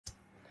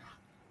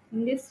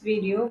In this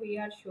video, we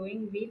are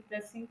showing wheel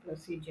pressing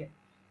procedure.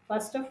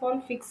 First of all,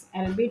 fix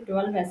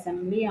LB12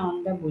 assembly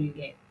on the bull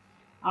gauge.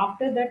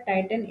 After that,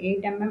 tighten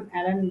 8 mm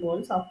Allen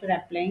bolts after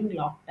applying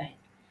Loctite.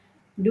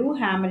 Do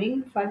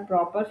hammering for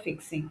proper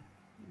fixing.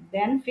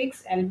 Then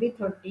fix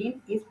LB13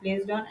 is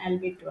placed on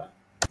LB12.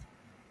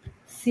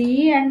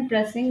 CE and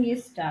pressing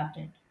is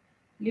started.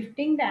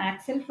 Lifting the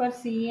axle for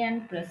CE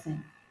and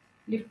pressing.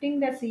 Lifting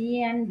the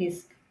CE and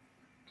disc.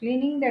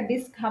 Cleaning the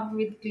disc hub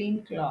with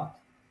clean cloth.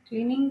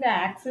 Cleaning the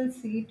axle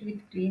seat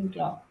with clean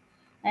cloth.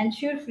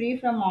 Ensure free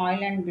from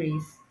oil and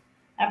grease.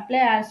 Apply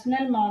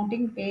arsenal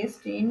mounting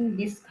paste in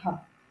disc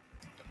hub.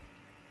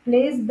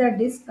 Place the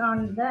disc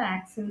on the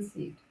axle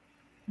seat.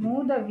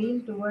 Move the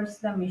wheel towards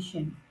the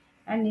machine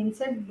and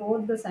insert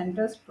both the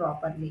centers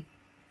properly.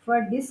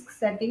 For disc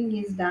setting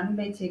is done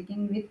by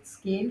checking with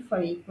scale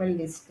for equal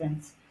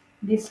distance.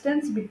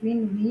 Distance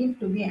between wheel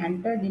to be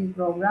entered in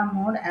program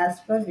mode as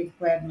per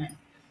requirement.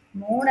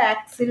 Mode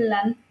axle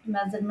length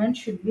measurement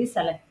should be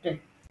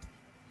selected.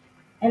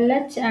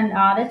 LH and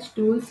RH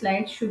tool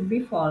slides should be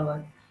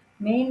forward.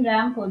 Main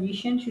ram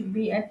position should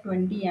be at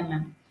 20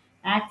 mm.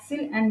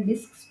 Axle and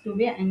discs to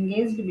be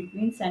engaged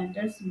between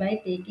centers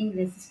by taking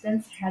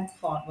resistance head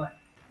forward.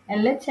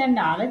 LH and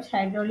RH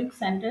hydraulic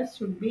centers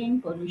should be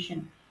in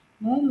position.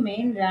 Move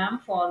main ram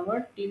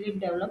forward till it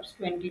develops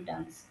 20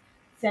 tons.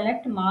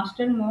 Select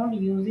master mode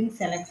using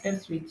selector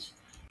switch.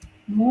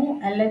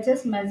 Move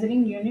LHS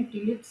measuring unit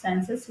till it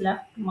senses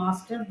left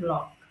master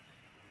block.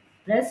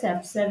 Press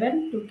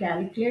F7 to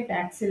calculate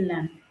axle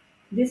length.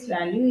 This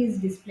value is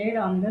displayed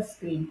on the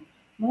screen.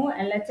 Move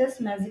LHS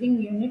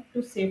measuring unit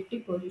to safety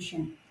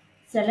position.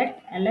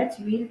 Select LH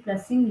wheel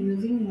pressing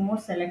using more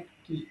select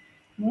key.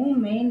 Move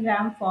main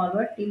ram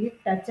forward till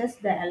it touches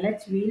the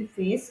LH wheel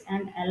face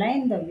and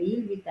align the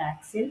wheel with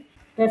axle.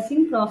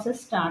 Pressing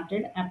process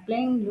started.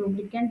 Applying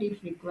lubricant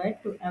if required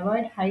to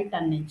avoid high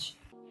tonnage.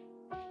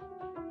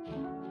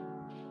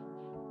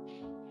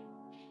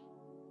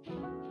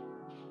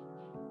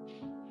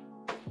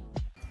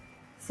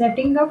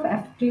 Setting of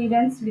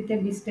F-clearance with a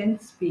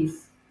distance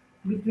piece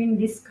between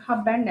disc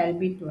hub and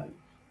LB12.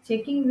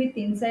 Checking with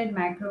inside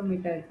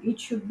micrometer. It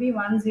should be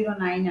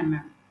 109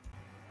 mm.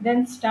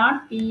 Then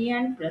start PE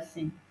and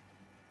pressing.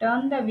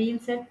 Turn the wheel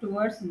set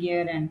towards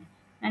gear end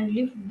and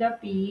lift the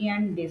PE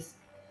and disc.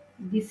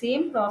 The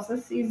same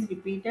process is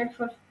repeated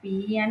for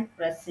PE and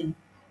pressing.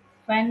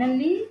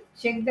 Finally,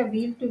 check the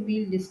wheel to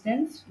wheel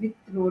distance with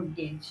road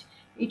gauge.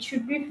 It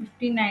should be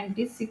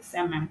 5096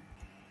 mm.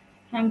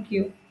 Thank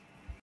you.